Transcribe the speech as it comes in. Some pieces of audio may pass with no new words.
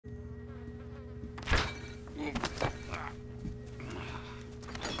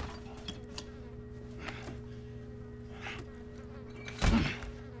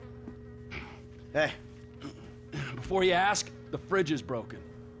Hey. Before you ask, the fridge is broken.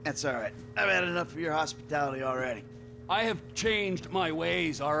 That's all right. I've had enough of your hospitality already. I have changed my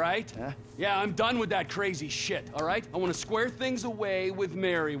ways, all right? Huh? Yeah, I'm done with that crazy shit, all right? I want to square things away with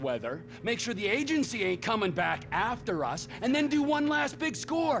Merryweather, make sure the agency ain't coming back after us, and then do one last big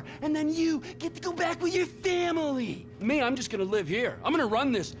score, and then you get to go back with your family. Me, I'm just gonna live here. I'm gonna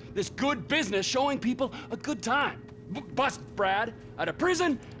run this good business showing people a good time. Bust Brad out of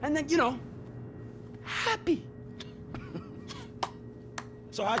prison, and then, you know, happy.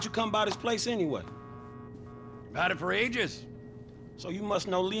 So how'd you come by this place anyway? Had it for ages. So you must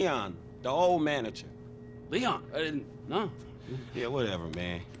know Leon, the old manager. Leon? I didn't know. Yeah, whatever,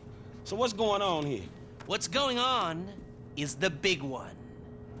 man. So what's going on here? What's going on is the big one.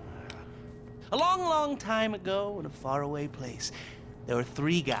 A long, long time ago in a faraway place, there were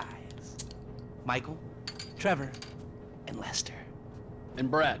 3 guys. Michael, Trevor, and Lester. And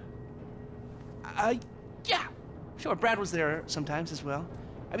Brad? Yeah. Sure, Brad was there sometimes as well.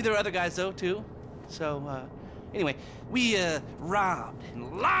 I mean, there were other guys, though, too. So, anyway, we, robbed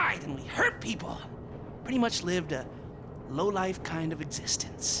and lied and we hurt people. Pretty much lived a low-life kind of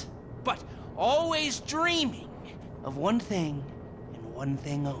existence. But always dreaming of one thing and one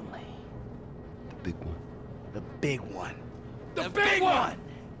thing only. The big one. The big one. The big one!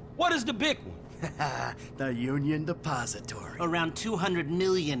 What is the big one? The Union Depository. Around 200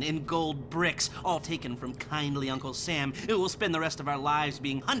 million in gold bricks, all taken from kindly Uncle Sam, who will spend the rest of our lives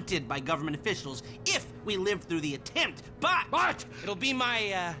being hunted by government officials if we live through the attempt. But it'll be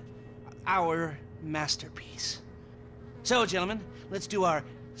our masterpiece. So, gentlemen, let's do our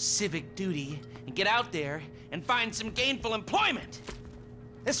civic duty and get out there and find some gainful employment.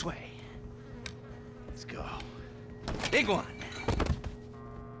 This way. Let's go. Big one.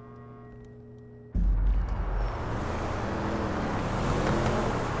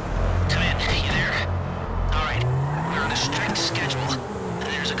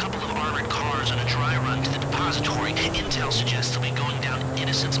 Intel suggests they'll be going down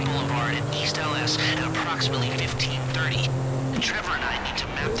Innocence Boulevard at East LS at approximately 15:30. Trevor and I need to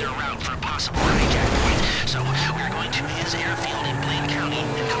map their route for a possible hijack point, so we're going to his airfield in Blaine County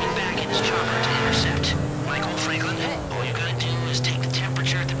and coming back in his chopper to intercept. Michael, Franklin, all you gotta do is take the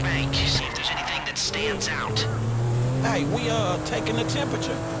temperature at the bank, see if there's anything that stands out. Hey, we taking the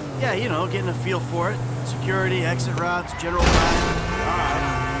temperature? Yeah, you know, getting a feel for it. Security, exit routes, general time. All right.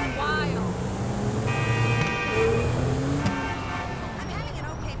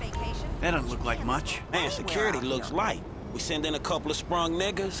 That doesn't look like much. Man, security looks light. We send in a couple of sprung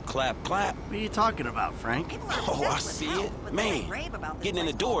niggas, clap, clap. What are you talking about, Frank? Oh, I see it. Man, getting in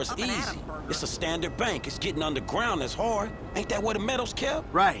the door is easy. It's a standard bank. It's getting underground that's hard. Ain't that where the metal's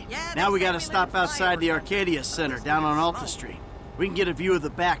kept? Right. Now we gotta stop outside the Arcadia Center down on Alta Street. We can get a view of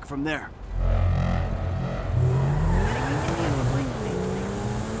the back from there.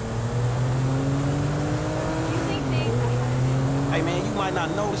 Hey man, you might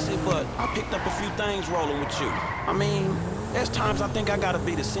not notice it, but I picked up a few things rolling with you. I mean, there's times I think I gotta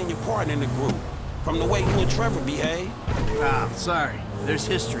be the senior partner in the group. From the way you and Trevor behave. Ah, sorry. There's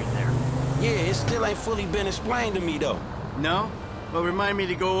history there. Yeah, it still ain't fully been explained to me though. No? Well, remind me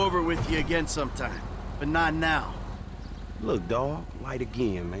to go over with you again sometime. But not now. Look, dawg, light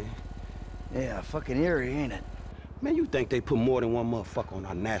again, man. Yeah, fucking eerie, ain't it? Man, you think they put more than one motherfucker on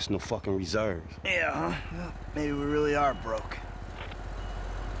our national fucking reserves? Yeah, huh? Well, maybe we really are broke.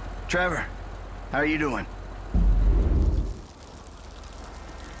 Trevor, how are you doing?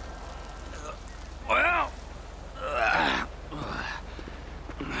 Well,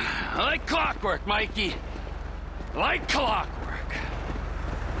 like clockwork, Mikey. Like clockwork.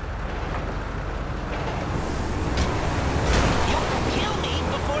 You'll kill me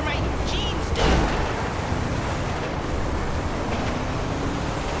before my jeans do.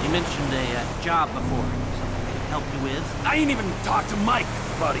 You mentioned a job before. Something I could help you with? I ain't even talked to Mike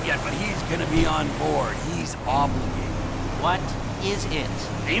about it yet, but he's gonna be on board. He's obligated. What is it?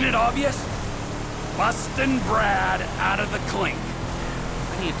 Ain't it obvious? Busting Brad out of the clink.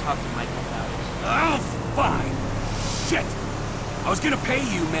 I need to talk to Michael about it. Oh, fine. Shit. I was gonna pay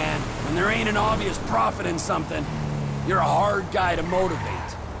you, man. When there ain't an obvious profit in something, you're a hard guy to motivate.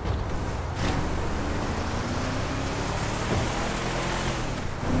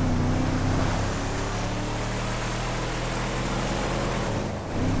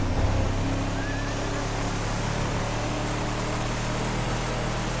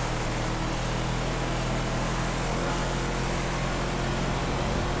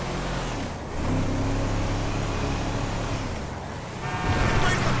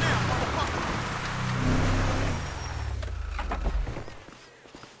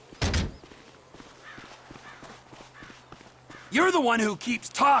 You're the one who keeps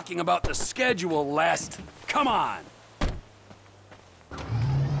talking about the schedule, Lest. Come on.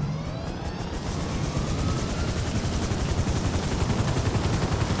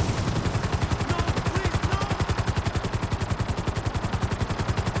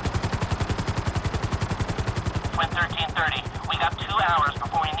 We got 2 hours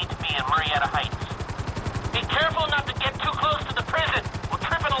before we need to be in Marietta Heights. Be careful not to get too close to the prison. We'll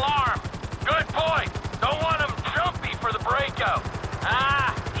trip an alarm. Good point. Don't want them jumpy for the breakout. Ah,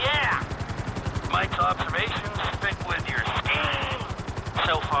 yeah. Mike's observations fit with your scheme.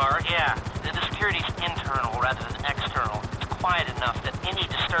 So far, yeah. The security's internal rather than external. It's quiet enough that any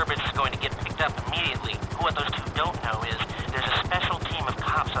disturbance is going to get picked up immediately. What those two don't know is there's a special team of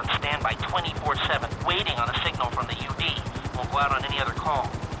cops on standby 24/7, waiting on a signal from the UD. Won't go out on any other call.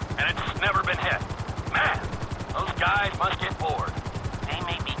 And it's never been hit. Man, those guys must get bored. They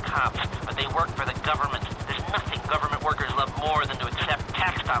may be cops, but they work for the government. There's nothing government workers love more than to accept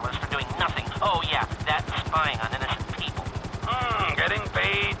tax dollars for doing nothing. Oh yeah, that's spying on innocent people. Getting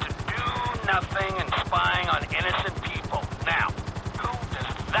paid to do nothing and spying on innocent people. Now, who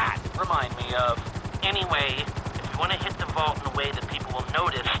does that remind me of? Anyway, if you want to hit the vault in a way that people will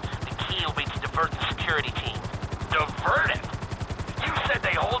notice, the key will be to divert the security team. Divert it? You said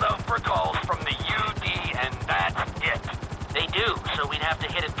they hold out for calls from the UD and that's it. They do, so we'd have to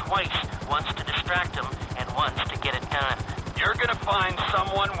hit it twice. Once to distract them, and once to get it done. You're gonna find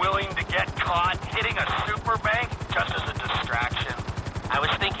someone willing to get caught hitting a super bank just as a distraction? I was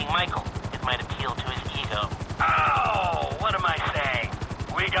thinking Michael. It might appeal to his ego. Oh, what am I saying?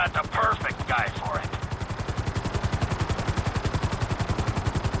 We got the perfect guy for it.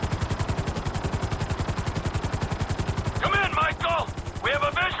 Come in, Michael! We have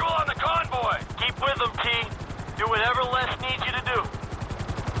a visual on the convoy! Keep with them, T. Do whatever Les needs you to do.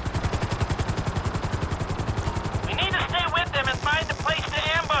 We need to stay with them and find a place to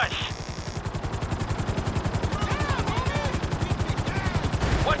ambush.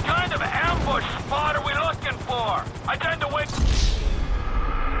 What kind of ambush spot are we looking for? I tend to wait...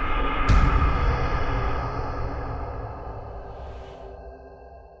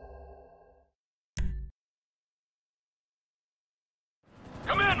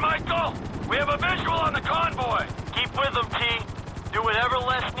 Come in, Michael! We have a visual on the convoy! Keep with them, T. Do whatever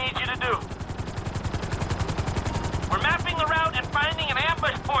Les needs you to do. We're mapping the route and finding an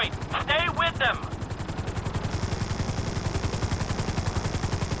ambush point. Stay with them.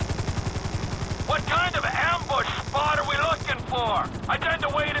 What kind of ambush spot are we looking for? I tend to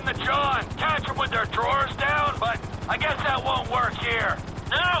wait in the John, catch them with their drawers down, but I guess that won't work here.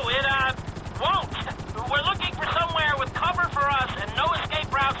 No, it, won't. We're looking for somewhere with cover for us and no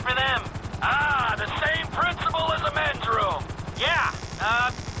escape routes for them. Ah, the same principle as a men's room. Yeah,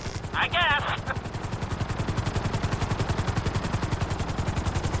 I guess.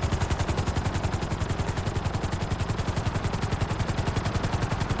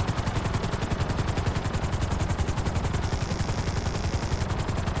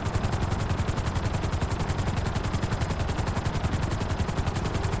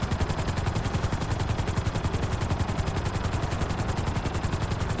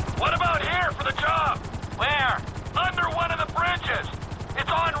 What about here for the job? Where? Under one of the bridges. It's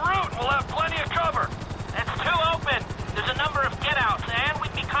en route and we'll have plenty of cover. It's too open. There's a number of get-outs, and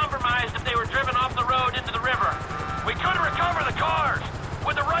we'd be compromised if they were driven off the road into the river. We could recover the cars.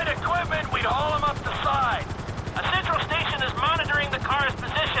 With the right equipment, we'd haul them up the side. A central station is monitoring the car's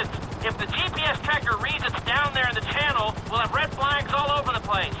positions. If the GPS tracker reads it's down there in the channel, we'll have red flags all over the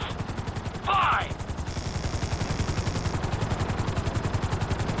place. Fine.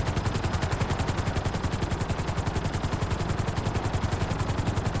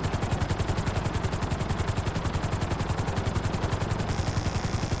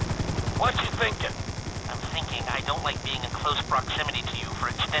 What you thinking? I'm thinking I don't like being in close proximity to you for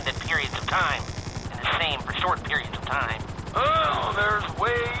extended periods of time. And the same for short periods of time. Oh, there's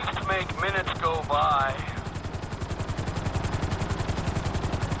ways to make minutes go by.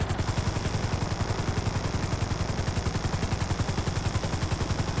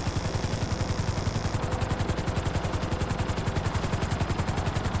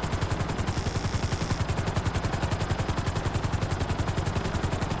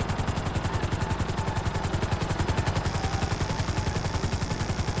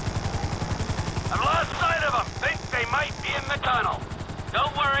 I've lost sight of them. Think they might be in the tunnel.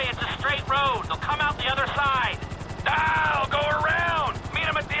 Don't worry, it's a straight road. They'll come out the other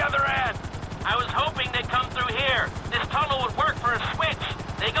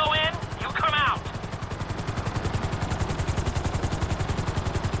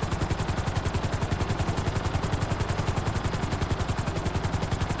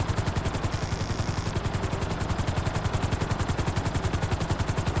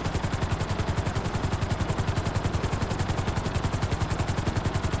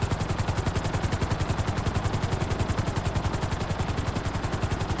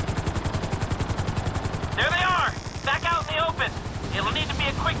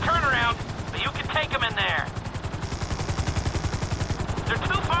quick turnaround, but you can take them in there. They're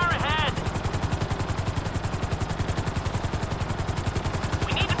too far ahead.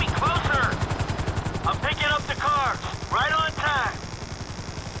 We need to be closer. I'm picking up the cars. Right on time.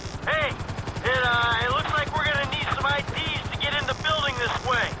 Hey, it looks like we're gonna need some IDs to get in the building this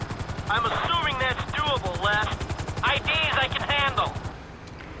way. I'm assuming that's doable, Les. IDs I can handle.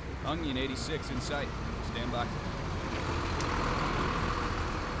 Onion 86 in sight. Stand by.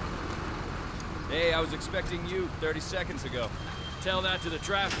 Hey, I was expecting you 30 seconds ago. Tell that to the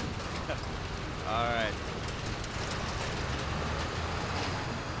traffic. All right.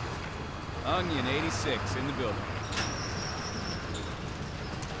 Onion 86 in the building.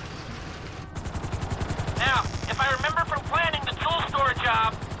 Now, if I remember from planning the tool store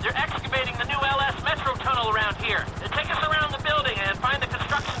job, they're excavating the new LS Metro tunnel around here. They'll take us around the building and find the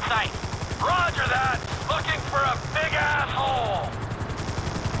construction site. Roger that! Looking for a big asshole!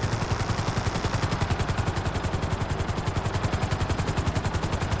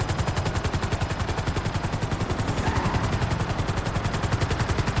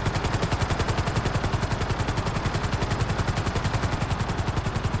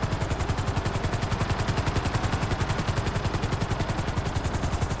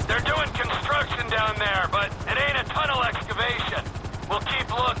 They're doing construction down there, but it ain't a tunnel excavation. We'll keep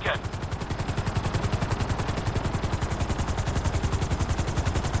looking.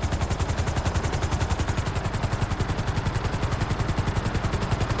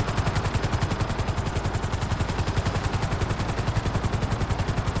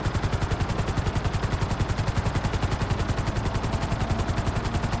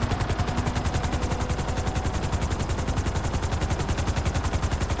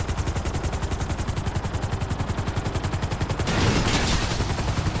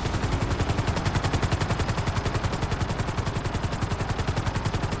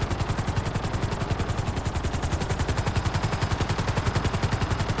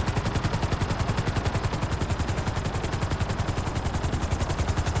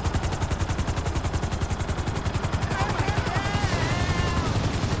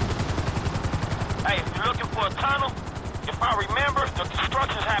 Hey, if you're looking for a tunnel, if I remember, the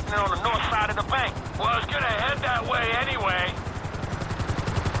construction's happening on the north side of the bank. Well, I was gonna head that way anyway.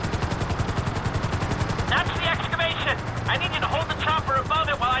 That's the excavation. I need you to hold the chopper above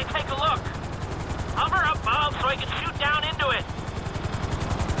it while I take a look. Hover above so I can shoot down into it.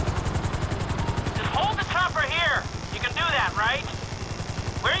 Just hold the chopper here. You can do that, right?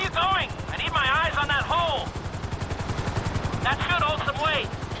 Where are you going? I need my eyes on that hole. That should hold some weight.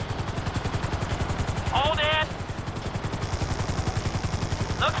 Hold it.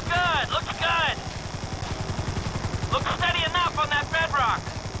 Looks good, looks good. Looks steady enough on that bedrock.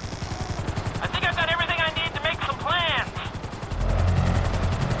 I think I've got everything I need to make some plans.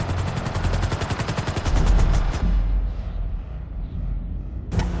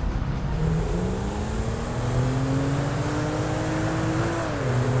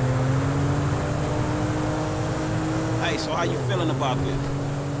 Hey, so how you feeling about this?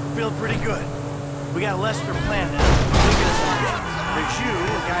 Feel pretty good. We got Lester planned out. Thinking of some things. There's you,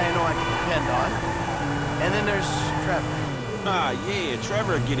 a guy I know I can depend on. And then there's Trevor. Ah, yeah,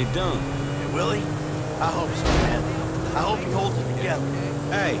 Trevor will get it done. Hey, will he? I hope so, man. I hope he holds it together.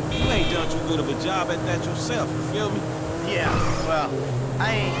 Hey, you ain't done too good of a job at that yourself, you feel me? Yeah, well,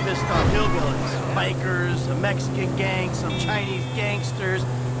 I ain't pissed off hillbillies, bikers, a Mexican gang, some Chinese gangsters,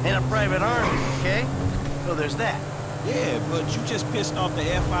 and a private army, okay? So there's that. Yeah, but you just pissed off the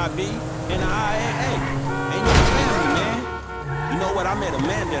FIB and the IAA. Ain't no family, man. You know what? I met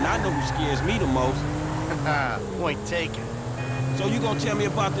Amanda and I know who scares me the most. Point taken. So you gonna tell me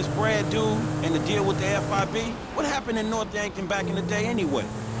about this Brad dude and the deal with the FIB? What happened in North Yankton back in the day anyway?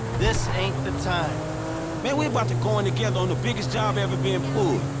 This ain't the time. Man, we're about to go in together on the biggest job ever being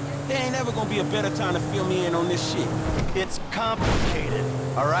pulled. There ain't ever gonna be a better time to fill me in on this shit. It's complicated,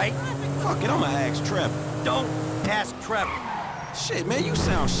 all right? Fuck it, I'ma ask Trevor. Don't ask Trevor. Shit, man, you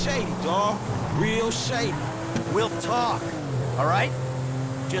sound shady, dawg. Real shady. We'll talk, all right?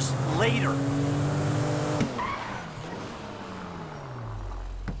 Just later.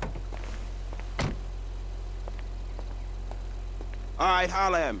 All right,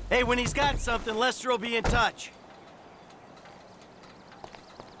 holla at me. Hey, when he's got something, Lester will be in touch.